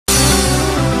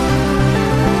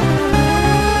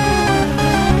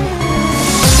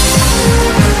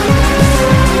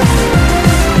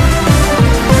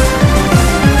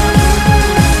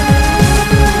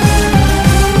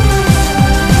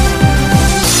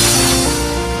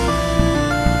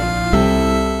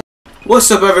What's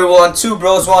up everyone, Two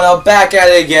Bros One Up back at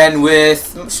it again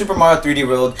with Super Mario 3D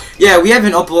World. Yeah, we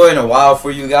haven't uploaded in a while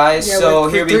for you guys, yeah, so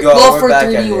here we go. Well, we're for back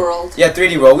 3D at it. World. Yeah,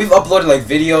 3D World. We've uploaded like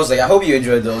videos, like I hope you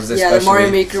enjoyed those. Yeah, the Mario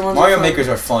Maker ones. Mario Makers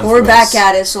are fun. We're back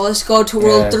at it, so let's go to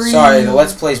World 3. Sorry, the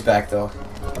Let's Play's back though.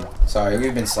 Sorry,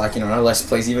 we've been slacking on our Let's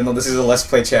Plays even though this is a Let's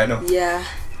Play channel. Yeah.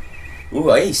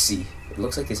 Ooh, icy. It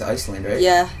looks like it's Iceland, right?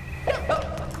 Yeah.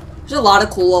 There's a lot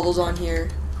of cool levels on here.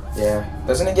 Yeah.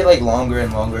 Doesn't it get like longer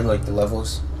and longer, like the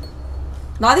levels?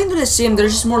 No, I think they're the same.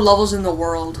 There's just more levels in the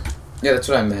world. Yeah, that's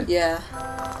what I meant. Yeah.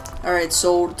 Alright,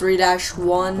 so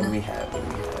 3-1. What do we have?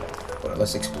 Well,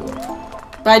 let's explore.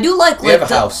 But I do like... We have a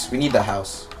house. We need the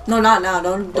house. No, not now.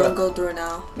 Don't go through it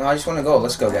now. No, I just want to go.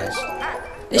 Let's go, guys.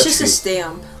 It's just a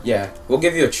stamp. Yeah, we'll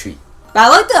give you a treat. But I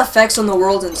like the effects on the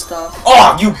world and stuff.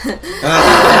 Oh, you!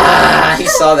 He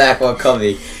saw that one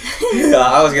coming. Yeah,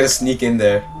 I was gonna sneak in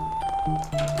there.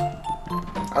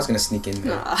 I was gonna sneak in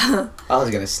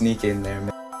there.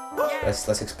 Man.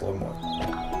 Let's explore more.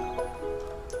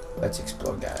 Let's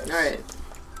explore, guys. All right.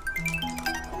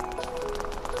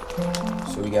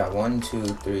 So we got 1, 2,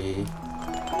 3.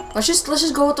 Let's just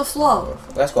go with the flow.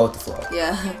 Let's go with the flow.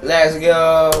 Yeah. Let's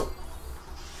go.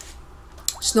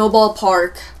 Snowball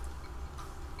Park.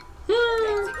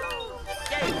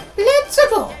 Let's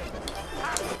go.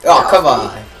 Oh, come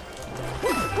on.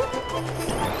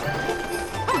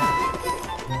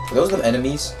 Are those the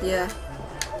enemies? Yeah.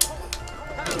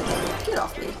 Get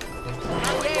off me.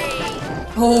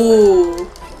 Oh.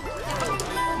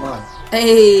 Come on.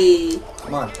 Hey.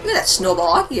 Come on. Look at that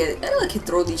snowball. I can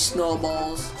throw these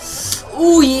snowballs.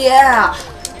 Oh yeah.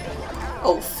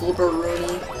 Oh, flipper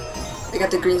Rooney. I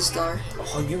got the green star.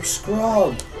 Oh, you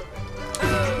scrub.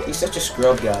 He's such a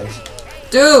scrub, guys.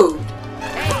 Dude.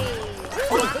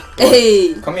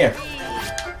 Hey. Come here.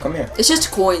 Come here. It's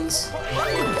just coins.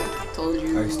 Told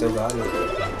you. I still got it.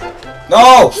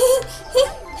 No!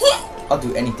 I'll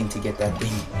do anything to get that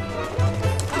thing.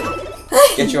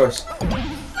 Get yours.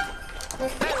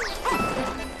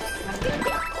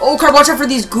 Oh crap, watch out for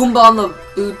these Goomba on the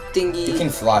boot thingy. You can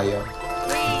fly, yo.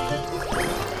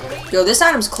 Yo, this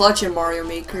item's clutch in Mario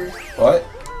Maker. What?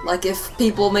 Like if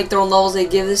people make their own levels, they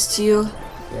give this to you.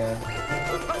 Yeah.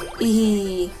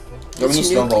 Eee. Yo, we need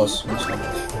snowballs.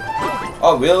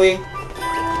 Oh, really?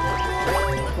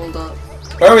 Hold up.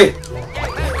 Hurry!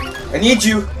 I need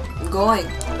you. I'm going.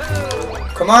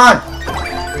 Come on.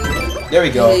 There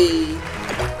we go. Hey.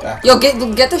 Back. Yo, get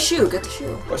the shoe. Get the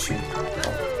shoe. What shoe?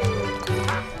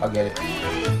 Oh. I'll get it.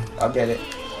 I'll get it.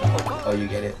 Oh, you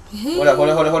get it. Hey. Hold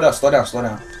up. Slow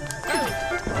down.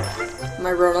 I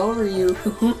might run over you.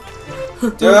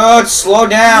 Dude, slow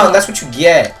down. That's what you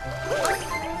get.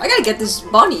 I gotta get this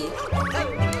bunny.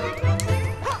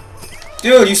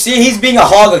 Dude, you see, he's being a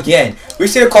hog again. We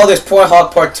should have called this Poor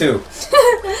Hog Part 2.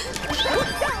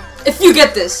 If you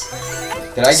get this.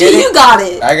 Did I get it? See, you got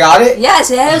it. I got it?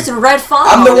 Yes, it has a red font.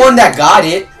 I'm the one that got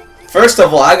it. First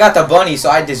of all, I got the bunny,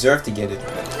 so I deserve to get it.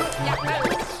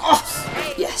 Oh,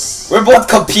 yes. We're both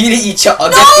competing each other.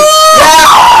 No!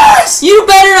 Yes! You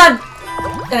better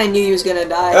not. And I knew he was gonna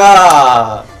die.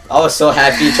 Ah, I was so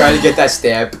happy trying to get that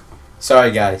stamp. Sorry,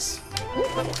 guys.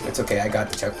 It's okay, I got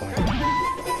the checkpoint.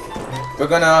 We're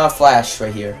gonna flash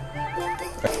right here.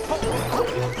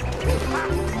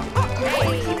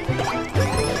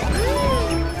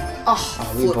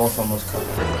 Oh, we both almost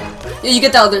covered. Yeah, you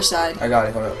get the other side. I got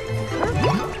it, hold up.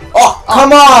 Oh,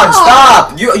 come on,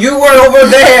 stop! You were over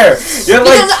there! You're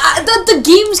like... Because the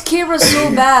game's camera's so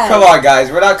bad. Come on,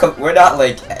 guys, we're not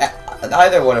like...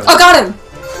 Either one of us. Oh, got him!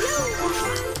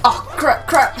 Oh, crap.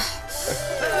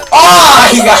 Oh,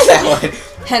 he got that one!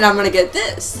 And I'm gonna get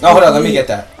this. No, hold on, let me get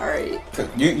that. Alright.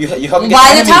 You help me get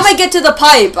By the enemies. time I get to the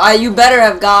pipe, you better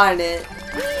have gotten it.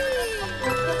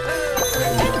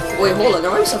 Wait, hold on, there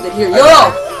might be something here. Yo!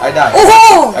 I died.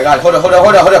 Oh! I got it. Hold on.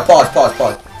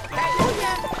 Pause.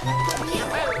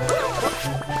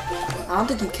 I don't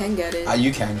think you can get it.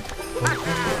 You can.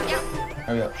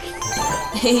 Hurry up.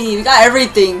 Hey, we got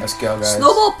everything. Let's go, guys.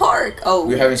 Snowball Park. Oh.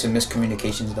 We're having some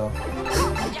miscommunications, though.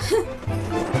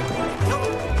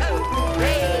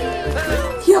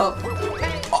 Yo.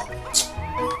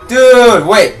 Dude,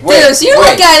 wait. Dude, so you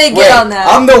look at it, get on that.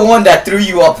 I'm the one that threw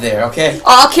you up there, okay?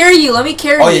 Oh, I'll carry you. Let me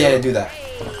carry you. Oh, yeah, do that.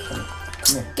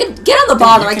 Get on the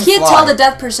bottom. I can't fly. tell the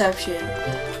depth perception.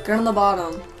 Get on the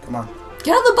bottom. Come on.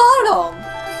 Get on the bottom.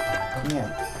 Come here.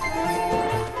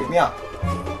 Pick me up.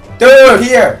 Dude,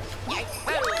 here.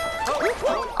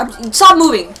 Stop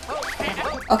moving.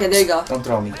 Okay, there you go. Don't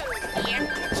throw me.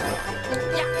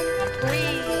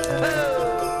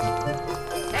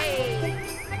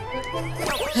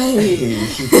 Hey.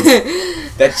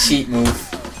 That cheat move.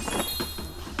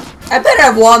 I better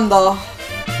have won though.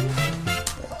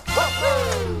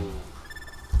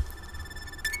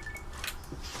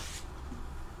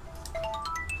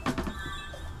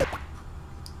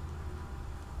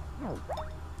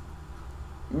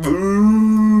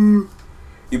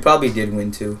 You probably did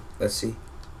win too. Let's see.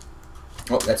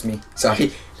 Oh, that's me.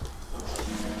 Sorry.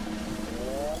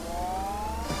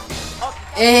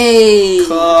 Hey.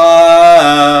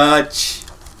 Clutch.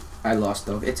 I lost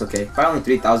though. It's okay. Probably only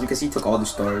 3,000 because he took all the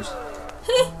stars.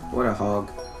 What a hog.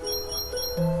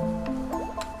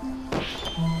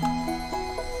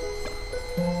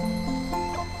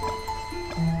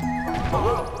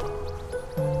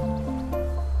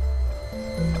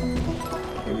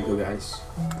 Here we go, guys.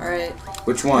 Alright.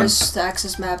 Which one? Press the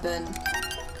access map in.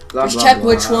 Blah, Just blah, check blah.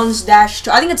 which one's dash.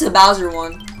 I think it's the Bowser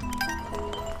one.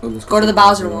 Oh, let's Go to the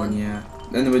Bowser one. Yeah.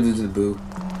 Then we'll do the Boo.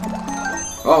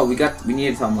 Oh, we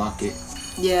needed to unlock it.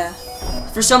 Yeah.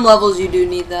 For some levels, you do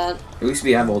need that. At least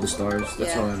we have all the stars.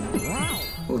 That's Yeah. all I know.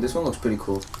 Oh, this one looks pretty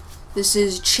cool. This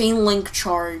is Chain Link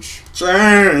Charge.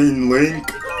 Chain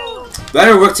Link.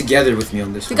 Better work together with me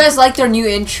on this If you one. guys liked our new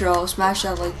intro, smash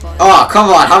that like button. Oh, come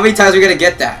on. How many times are we gonna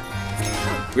get that?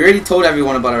 We already told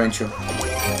everyone about our intro.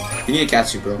 You need a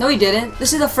catch bro. No, we didn't.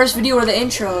 This is the first video where the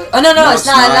intro. Oh, no, No, it's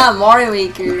not Mario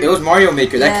Maker. It was Mario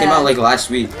Maker. That came out like last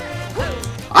week.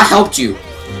 I helped you.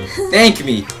 Thank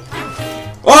me.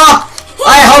 Oh!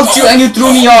 I helped you and you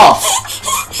threw me off.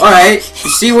 Alright. You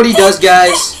see what he does,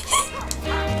 guys?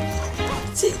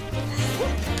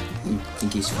 You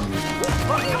think he's funny.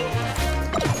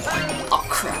 Oh,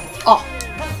 crap. Oh.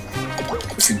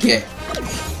 What you get?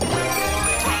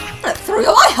 I'm gonna throw you.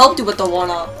 Oh, I helped you with the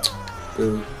one-up.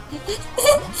 Boo.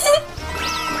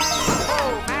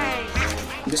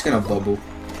 I'm just gonna bubble.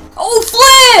 Oh,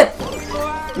 flip!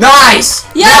 Nice!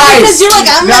 Yeah, nice! because you're like,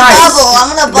 I'm gonna bubble, I'm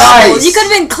gonna bubble. Nice! You could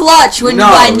have been clutch when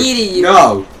I needed you.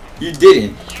 No, you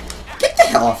didn't. Get the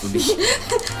hell off of me.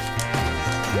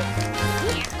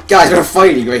 Guys, we're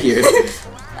fighting right here.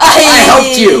 I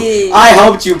helped you. I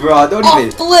helped you, bro. Don't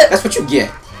even. Flip. That's what you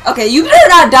get. Okay, you better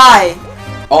not die.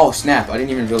 Oh, snap. I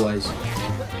didn't even realize.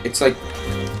 It's like,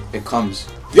 it comes.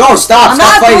 Yo, stop. I'm Stop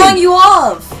not fighting. throwing you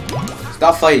off.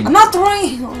 Stop fighting. I'm not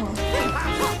throwing you off.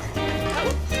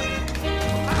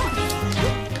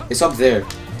 It's up there.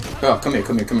 Oh, come here,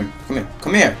 come here, come here, come here,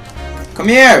 come here. Come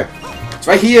here. It's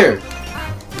right here.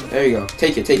 There you go.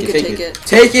 Take it, take it, take it.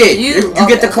 Take it. You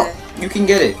get the okay. You can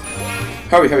get it.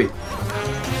 Hurry, hurry.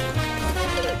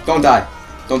 Don't die.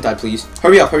 Don't die, please.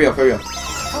 Hurry up, hurry up, hurry up.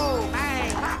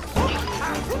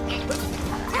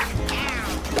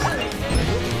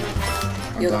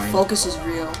 Yo, the focus is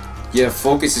real. Yeah,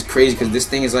 focus is crazy because this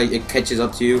thing is like, it catches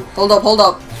up to you. Hold up, hold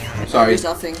up. Sorry. There's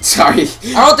nothing. Sorry.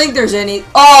 I don't think there's any.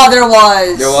 Oh, there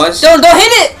was. There was? Don't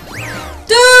hit it!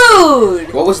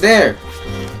 Dude! What was there?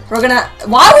 We're gonna.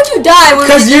 Why would you die?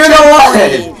 Because you're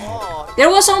the one! There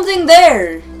was something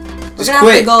there. We're Just gonna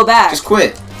quit. have to go back. Just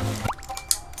quit.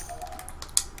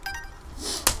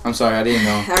 I'm sorry, I didn't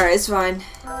know. Alright, it's fine.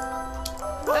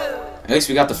 At least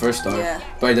we got the first star. Yeah.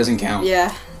 But it doesn't count.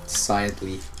 Yeah.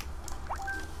 Sadly.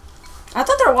 I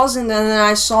thought there wasn't, and then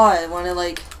I saw it when it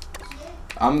like.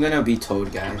 I'm gonna be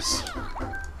Toad, guys.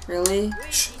 Really?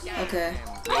 Okay.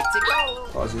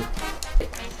 Pause it.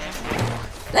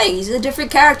 Dang, he's a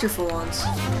different character for once.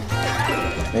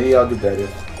 Maybe I'll do better.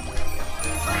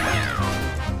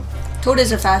 Toad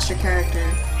is a faster character.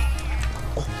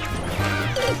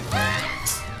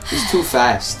 He's too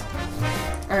fast.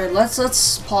 Alright,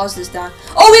 let's pause this down.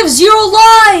 Oh, we have 0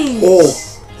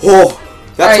 lives! Oh!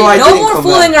 That's why I no didn't more come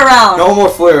fooling back. around. No more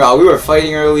fooling around. We were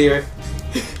fighting earlier.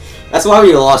 That's why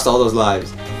we lost all those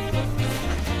lives.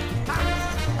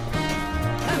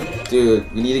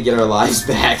 Dude, we need to get our lives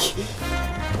back.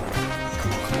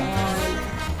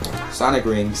 Sonic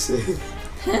rings.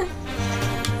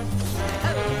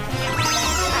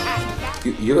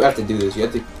 You have to do this. You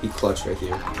have to be clutch right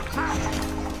here.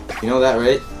 You know that,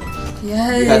 right?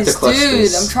 Yes, clutch dude.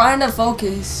 this. I'm trying to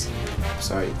focus.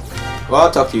 Sorry. Well,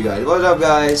 I'll talk to you guys. What's up,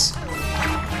 guys?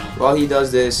 While he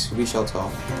does this, we shall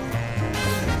talk.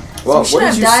 Well, So what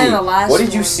did you died see? in the last What did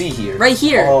you one. see here? Right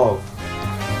here. Oh.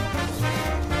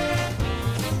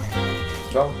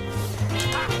 Go.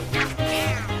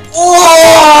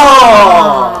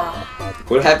 Oh!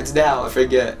 What happens now? I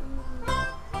forget.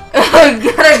 I'm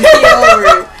gonna be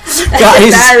over. That's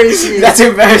Guys, embarrassing. that's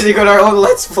embarrassing on our own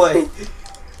Let's Play.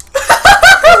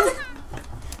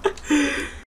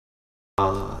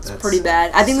 That's pretty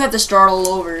bad. I think we have to start all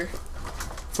over.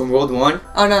 From World 1?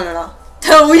 Oh, no.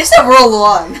 We just have World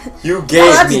 1. You gave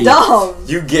Oh, that's me. dumb.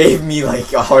 You gave me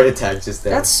like a heart attack just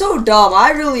there. That's so dumb.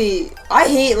 I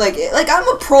hate, like I'm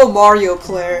a pro Mario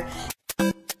player.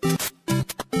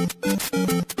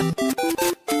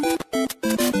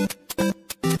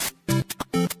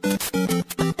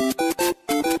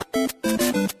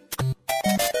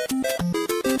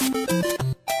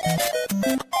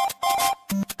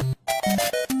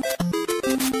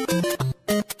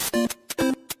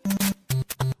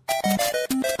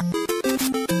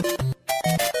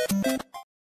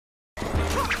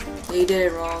 did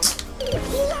it wrong.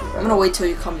 I'm gonna wait till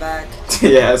you come back.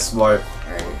 Yeah, smart.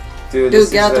 Alright. Dude,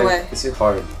 Get out the way. This is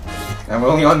hard. And we're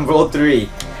only on roll 3.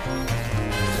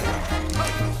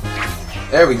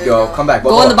 There we go. Come back.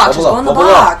 Go in the box. Go in the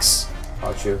box.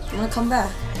 I'll shoot. I'm gonna come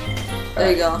back. There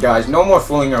you go. Guys, no more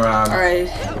fooling around. Alright.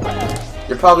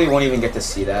 You probably won't even get to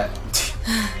see that.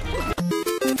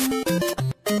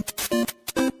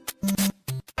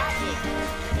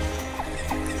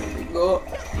 Go.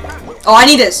 Oh, I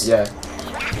need this. Yeah.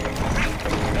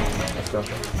 Let's go.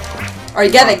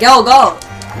 Alright, get it. Go.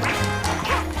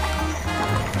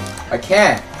 I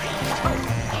can't.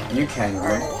 You can,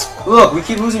 right? Look, we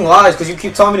keep losing lives because you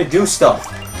keep telling me to do stuff.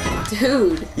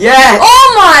 Dude. Yeah.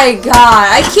 Oh my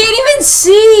god. I can't even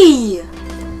see.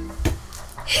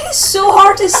 It is so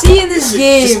hard to see in this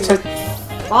game.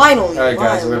 Finally. Alright,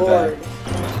 guys, we're back.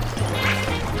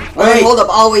 Wait. Hold up.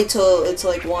 I'll wait till it's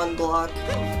like 1 block.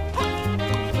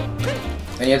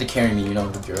 And you have to carry me, you know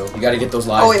the drill. You gotta get those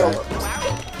lives back. Hold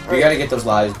up. We gotta get those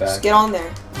lives back. Just get on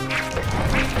there.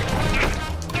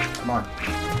 Come on.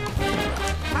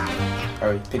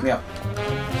 Hurry, pick me up.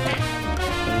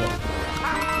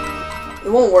 It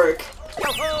won't work.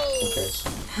 Okay.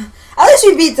 At least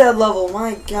we beat that level,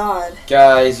 my god.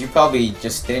 Guys, you probably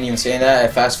just didn't even say that. I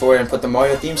fast forward and put the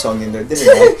Mario theme song in there, didn't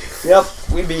I? Yep,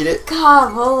 we beat it.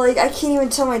 God, well, like, I can't even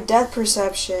tell my depth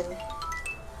perception.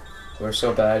 We're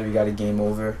so bad, we got a game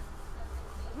over.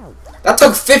 That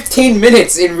took 15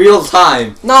 minutes in real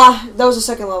time. Nah, that was the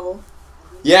second level.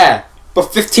 Yeah,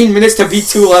 but 15 minutes to beat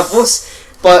 2 levels?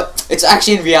 But it's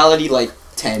actually in reality like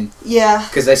 10. Yeah.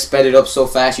 Because I sped it up so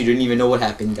fast you didn't even know what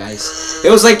happened, guys.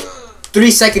 It was like 3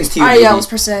 seconds to you. Alright, yeah, it was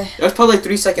per se. It was probably like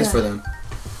 3 seconds for them.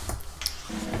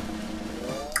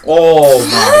 Oh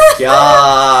my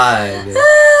god.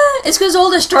 It's because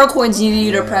all the star coins needed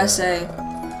you to press A.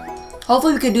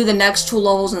 Hopefully we could do the next 2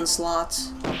 levels in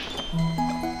slots.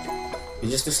 You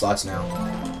just do slots now.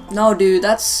 No, dude,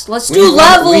 let's do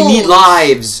levels! We need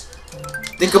lives.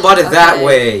 Think about it that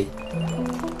way.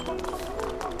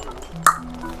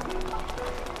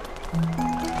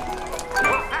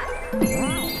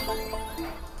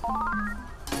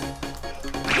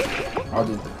 I'll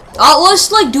do that.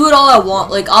 Let's like do it all at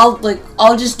once.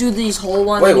 I'll just do these whole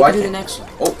ones. Wait, and why do the next one.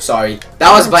 Oh, sorry.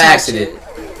 That was by accident.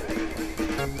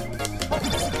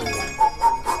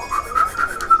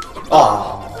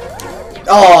 Oh.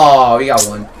 Oh, we got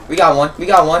one. We got one. We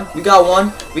got one. We got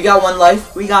one. We got one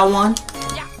life. We got one.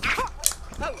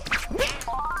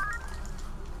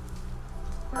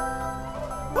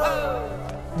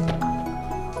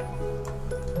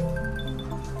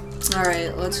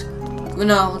 Alright, let's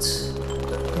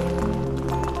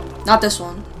not this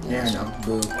one. Yeah, no.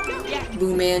 Boo.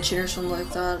 Boo Mansion or something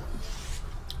like that.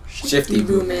 Shifty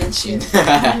Boo Mansion.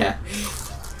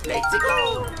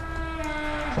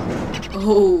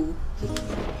 Oh,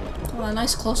 a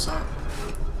nice close up.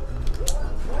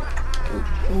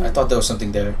 I thought there was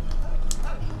something there.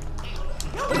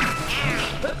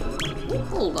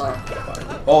 Hold up.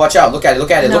 Oh, watch out. Look at it.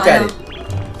 Look at it. Look at it.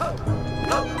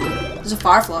 There's a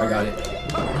firefly. I got it.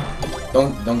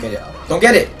 Don't get it. Don't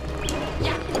get it.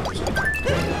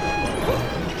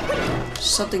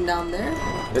 Something down there.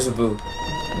 There's a boo.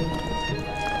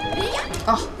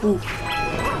 Oh, ooh.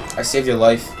 I saved your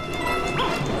life.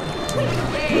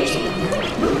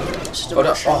 Hold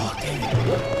up. Oh, dang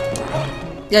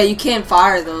it. Yeah, you can't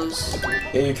fire those.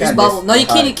 Yeah, you There's can. bubble. No, you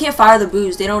can't. You can't fire the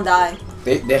boos. They don't die.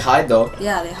 They hide though.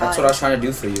 Yeah, they hide. That's what I was trying to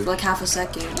do for you. For like half a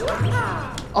second.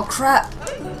 Oh crap!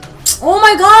 Oh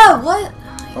my god! What?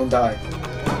 Don't die.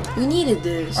 We needed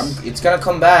this. It's gonna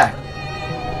come back.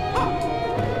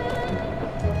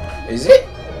 Is it?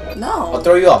 No. I'll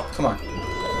throw you up. Come on.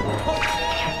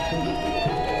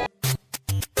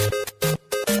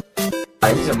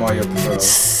 He's a Mario Pro.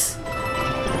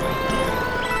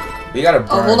 We gotta burn.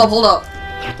 Oh, hold up.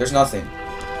 There's nothing.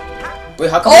 Wait,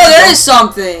 how come? Oh, there is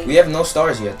something. We have no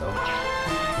stars yet, though.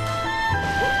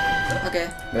 Okay.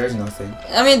 There's nothing.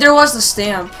 I mean, there was the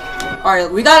stamp. All right,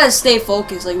 we gotta stay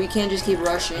focused. Like, we can't just keep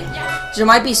rushing. There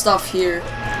might be stuff here.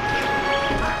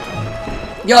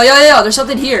 Yo, there's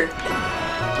something here.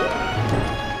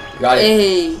 Got it.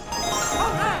 Hey.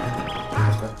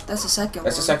 That's the second one.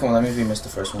 That's the second one. That means we missed the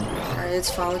first one. Alright, it's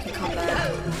fine. We can come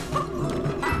back.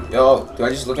 Yo, do I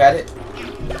just look at it?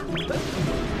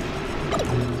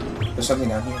 There's something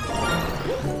down here.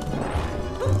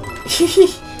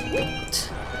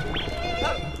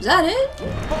 Is that it?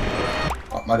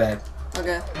 Oh, my bad.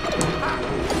 Okay.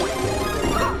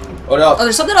 Hold up. Oh,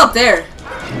 there's something up there.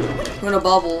 I'm in a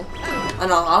bubble. I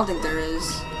don't think there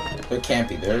is. There can't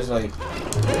be. There's like...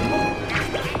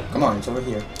 Come on, it's over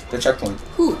here. The checkpoint.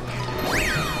 Who?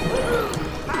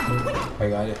 I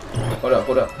got it. Hold up,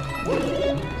 hold up.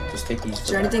 Just take these. Is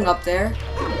there anything up there?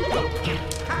 No.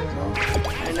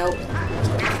 I know.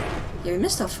 Yeah, we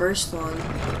missed the first one.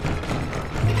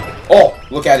 Oh,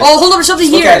 look at it. Oh, hold up, there's something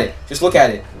Just here. Look at it. Just look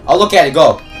at it. I'll look at it.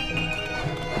 Go.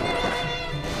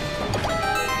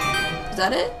 Is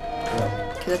that it?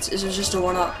 Yeah. Okay, is there just a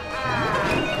one up?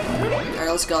 Alright,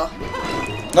 let's go.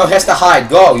 No, it has to hide.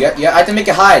 Go. Yeah, I have to make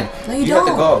it hide. No, you have to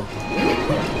don't. go.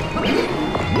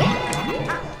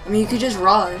 I mean, you could just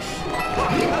rush.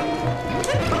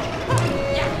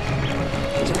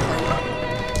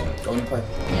 Go and play.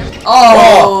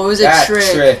 Oh, it was a that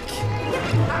trick.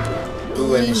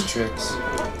 Ooh, and his tricks.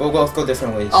 Go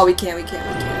different ways. Oh, we can't.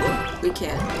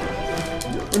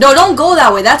 No, don't go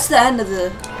that way. That's the end of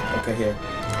the... Okay, here.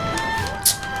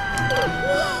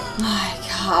 My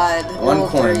God. One level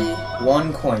coin. 3.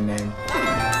 1 coin, man.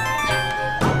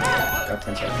 Got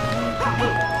 10 seconds.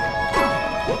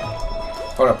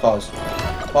 Hold up, pause.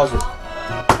 Pause it.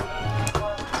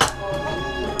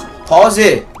 Pause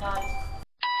it!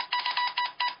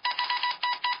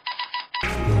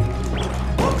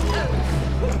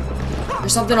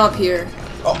 There's something up here.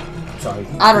 Oh, sorry.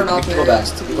 I don't know if Go there back.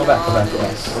 is, to be Go back.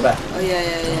 honest. Go back. Oh,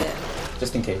 yeah.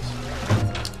 Just in case.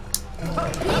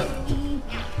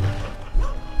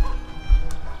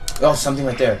 Oh, something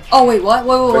right there. Oh, wait, what?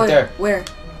 Wait. Right there. Where?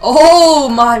 Oh,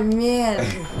 my man.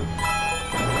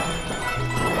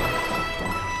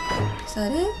 Is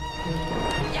that it?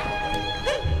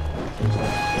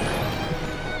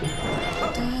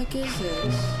 What the heck is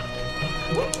this?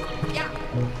 What?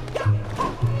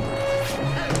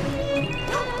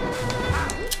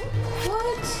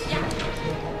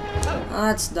 Oh,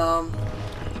 that's dumb.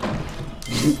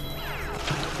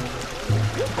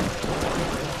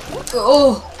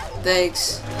 Oh,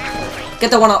 thanks.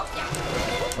 Get the one up.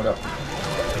 Hold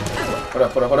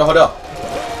up.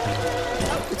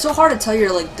 It's so hard to tell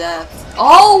your like depth.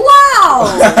 Oh wow!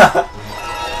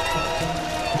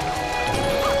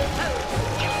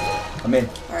 I'm in.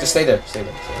 Right. Just stay there.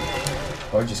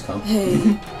 Or just come.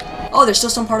 Hey. Oh, there's still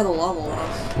some part of the lava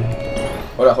left.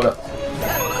 Hold up.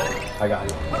 I got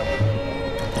it.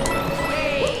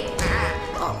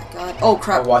 Oh my god. Oh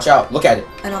crap. Oh, watch out. Look at it.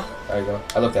 I know. There you go.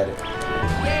 I looked at it.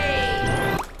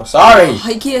 Oh, sorry.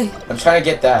 I can't. I'm trying to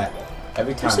get that.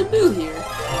 Every There's time. a new here.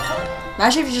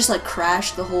 Imagine if you just like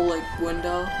crashed the whole like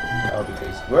window. That would be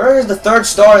crazy. Where is the 3rd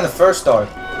star and the 1st star?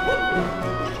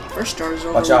 First star is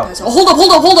over. Watch out. Oh,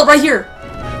 hold up, right here.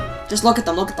 Just look at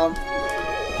them.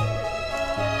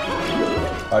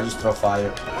 I'll just throw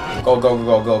fire. Go.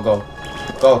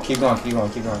 Go. Keep going. Let's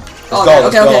Oh, go.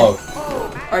 okay. Let's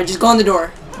go. Alright, just go in the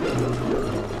door.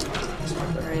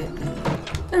 Alright.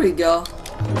 There we go.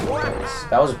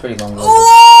 That was a pretty long one.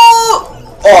 Oh!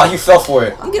 Oh, you fell for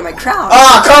it. I'm getting my crown.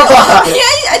 Ah, come on!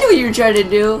 Yeah, I knew what you were trying to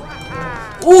do.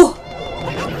 Ooh!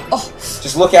 Oh.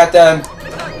 Just look at them.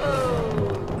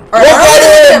 Alright, Look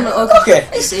at him! Okay.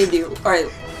 I saved you. Alright.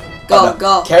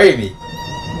 Go. Carry me.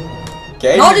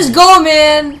 No, just go,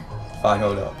 man. Fine,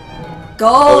 hold up. Go.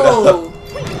 Hold up.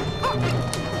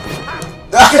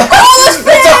 Oh, that's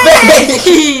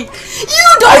fake! You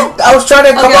don't. I was trying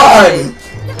to come on.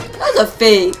 That's a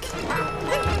fake.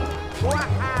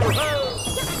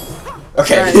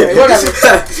 Okay. Right, whatever.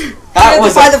 That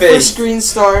was a the fake. first green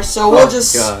star, so we'll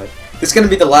just. God. It's gonna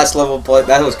be the last level, but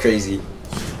that was crazy.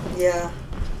 Yeah.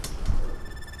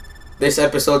 This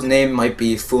episode's name might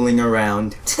be Fooling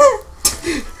Around.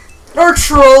 Or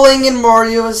trolling in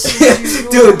Mario's.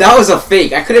 Dude, that was a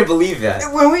fake. I couldn't believe that.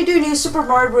 When we do New Super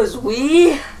Mario Bros.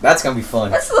 Wii, That's gonna be fun.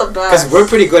 that's the Because best. we're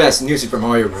pretty good at New Super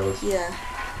Mario Bros. Yeah.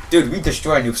 Dude, we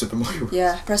destroy New Super Mario Bros.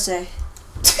 Yeah. Press A.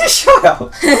 Shut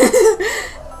up.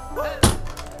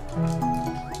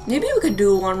 Maybe we could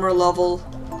do one more level.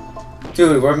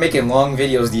 Dude, we're making long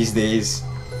videos these days.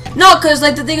 No, cause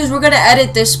like the thing is, we're gonna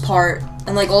edit this part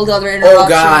and like all the other interruptions. Oh,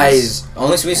 guys.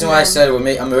 Only reason why I said I'm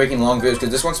making long videos because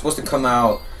this one's supposed to come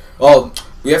out. Oh,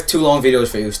 we have 2 long videos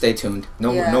for you. Stay tuned.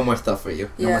 No more stuff for you.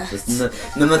 No more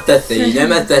stuff for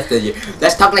you.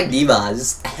 Let's talk like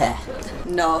divas.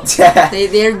 No.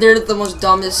 They're the most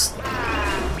dumbest.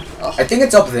 Oh. I think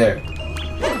it's up there.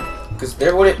 Cause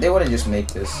they wouldn't just make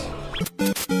this.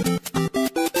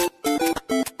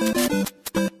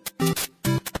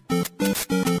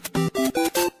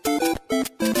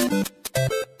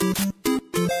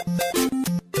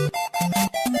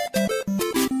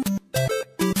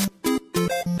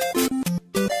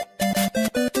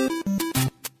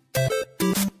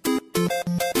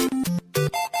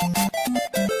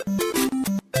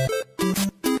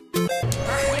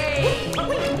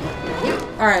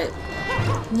 Alright.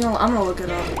 You know, I'm gonna look it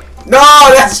up. No,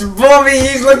 that's Bobby.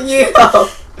 He's looking it up.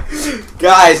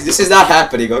 Guys, this is not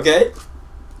happening, okay?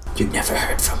 You never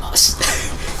heard from us.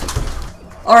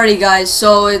 Alrighty, guys,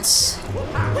 so it's...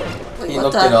 Wait, He what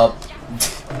looked the... it up.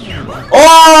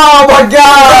 Oh my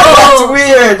god! That's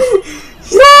weird!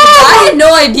 I had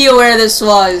no idea where this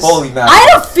was. Holy man. I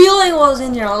had a feeling it was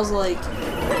in here. I was like...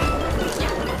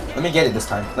 Let me get it this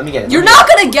time. Let me get it. You're not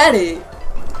gonna get it.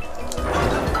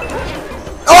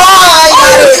 Oh,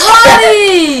 I got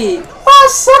it! Oh,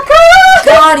 sucker!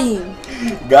 Got him.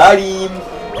 Got him.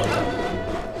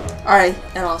 Alright,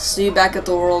 and I'll see you back at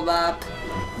the world map.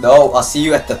 No, I'll see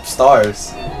you at the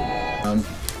stars.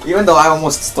 Even though I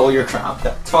almost stole your crown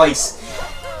twice.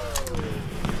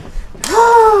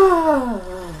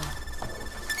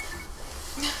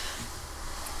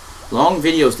 Long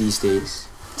videos these days.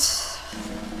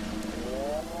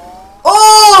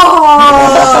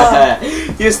 Oh!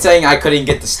 He was saying I couldn't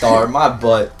get the star, my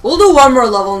butt. We'll do one more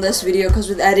level in this video because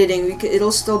with editing,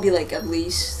 it'll still be like at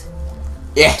least.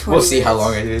 Yeah, we'll see how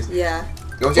minutes. long it is. Yeah.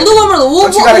 Don't We'll do one more level.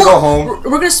 Don't you gotta go home?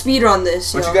 We're gonna speed run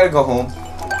this. Don't you gotta go home?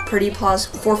 Pretty Plaza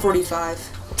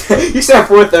 4:45. You said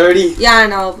 4:30. Yeah, I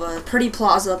know, but Pretty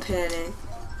Plaza Panic.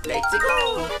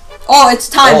 Oh, it's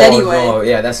timed anyway. Oh,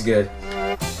 yeah, that's good.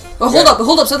 But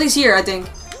hold up, something's here, I think.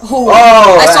 Oh,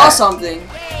 I saw something.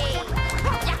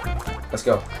 Let's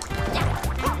go.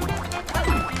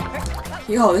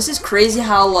 Yo, this is crazy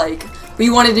how, like, we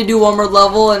wanted to do one more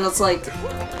level and it's like...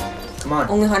 Come on.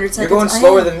 Only 100 seconds. You're going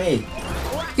slower than me.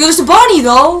 Yo, there's a bunny,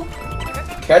 though!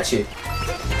 Catch it.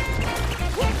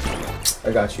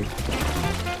 I got you.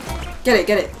 Get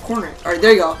it. Corner it. Alright,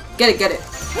 there you go. Get it.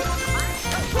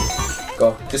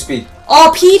 Go. Just speed.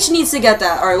 Oh, Peach needs to get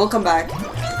that. Alright, we'll come back.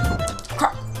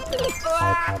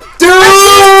 Dude!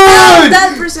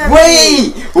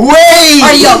 Wait!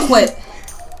 Alright, yo, quit.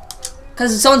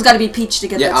 Because someone's got to be Peach to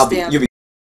get that stamp. You'll be.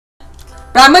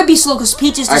 But I might be slow because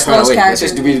Peach is the slowest character. Let's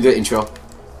just do the intro.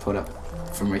 Hold up.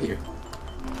 From right here.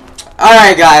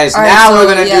 Alright, guys. All right, now so, we're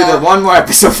gonna do the one more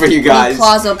episode for you guys.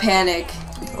 Plaza Panic.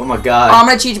 Oh my god. Oh, I'm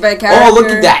gonna change my character. Oh, look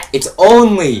at that. It's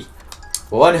only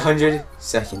 100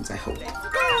 seconds, I hope.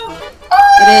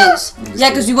 It is. Yeah,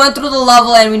 because we went through the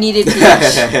level and we needed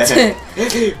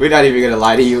Peach. We're not even gonna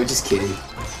lie to you. We're just kidding.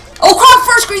 Oh, crap!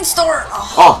 First green store!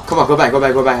 Oh, come on. Go back.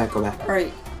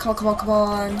 Alright. Come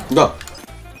on. Go.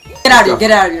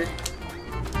 Get out of here.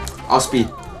 I'll speed.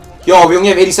 Yo, we only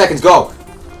have 80 seconds. Go.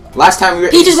 Last time we were.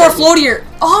 Peach is more floatier.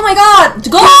 Oh my god!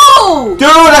 Go!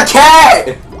 Dude, a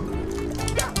cat!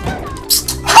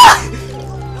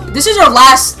 This is our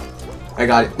last. I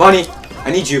got it. Bunny,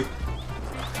 I need you.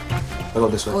 I'll go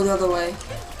this way. Go the other way.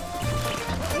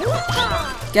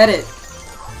 Get it.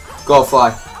 Go,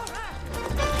 fly.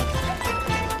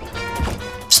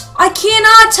 I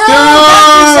cannot tell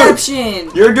that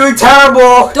perception. You're doing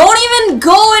terrible. Don't even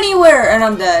go anywhere, and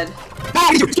I'm dead.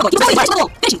 I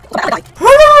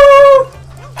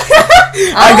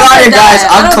got it, guys.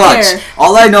 I'm clutch.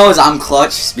 All I know is I'm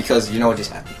clutch because you know what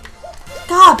just happened.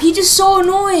 God, Peach is so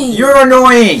annoying. You're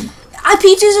annoying.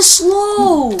 Peach is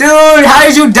slow. Dude, how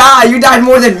did you die? You died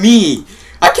more than me.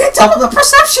 I can't tell from the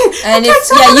perception. And you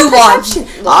won.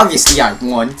 Obviously, I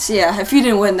won. So yeah, if you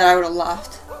didn't win, then I would have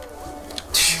laughed.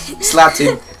 Slapped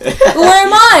him. Where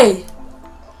am I?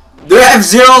 They have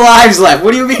 0 lives left.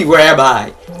 What do you mean? Where am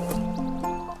I?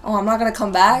 Oh, I'm not gonna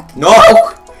come back? No.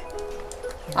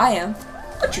 I am.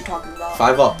 What you talking about?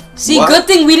 5 up. See, What? good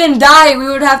thing we didn't die. We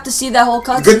would have to see that whole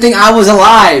cutscene. Good thing I was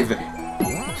alive.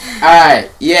 Alright,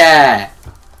 yeah.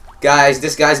 Guys,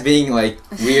 this guy's being like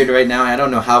weird right now. I don't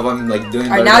know how I'm like doing.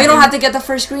 Alright, now you don't have to get the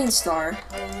first green star.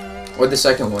 Or the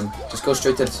second one. Just go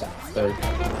straight to the third.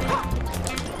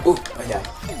 Ooh, I died.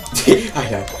 I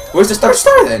died. Where's the third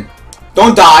star then?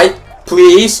 Don't die.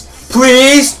 Please.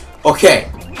 Please. Okay.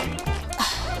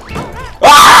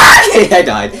 Ah! I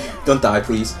died. Don't die,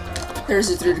 please. There's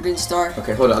the third green star.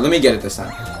 Okay, hold on. Let me get it this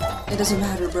time. It doesn't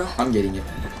matter, bro. I'm getting it.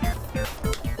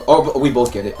 Oh, but we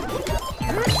both get it.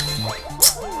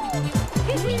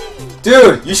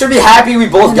 Dude, you should be happy we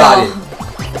both got it.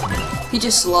 He's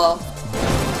just slow.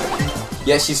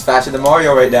 Yeah, she's faster than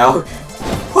Mario right now.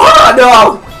 Oh,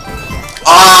 no!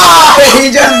 Ah!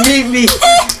 He just beat me!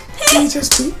 He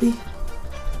just beat me.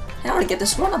 I want to get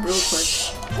this one up real quick.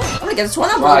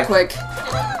 Real quick.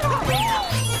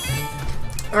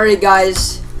 Alright,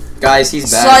 guys. Guys, he's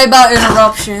bad. Sorry about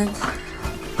interruption.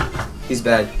 He's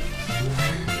bad.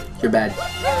 You're bad.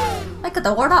 I got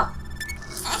the word up.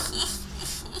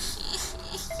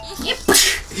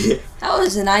 That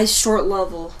was a nice short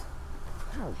level.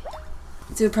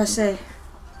 Dude, press A.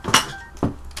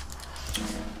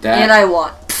 And I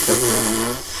won.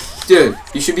 Dude,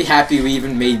 you should be happy we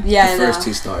even made the the first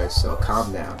 2 stars, so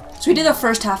calm down. So we did the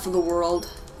first half of the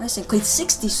world. Nice and clean.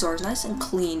 60 stars. Nice and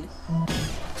clean.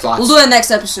 Slots. We'll do it next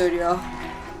episode, yo.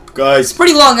 Guys.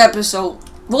 Pretty long episode.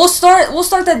 We'll start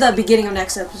at the beginning of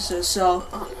next episode. So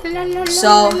yo,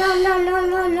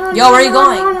 where are you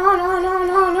going?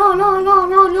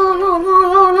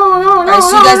 Alright,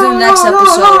 see you guys in the next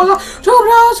episode.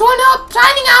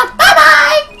 Signing out.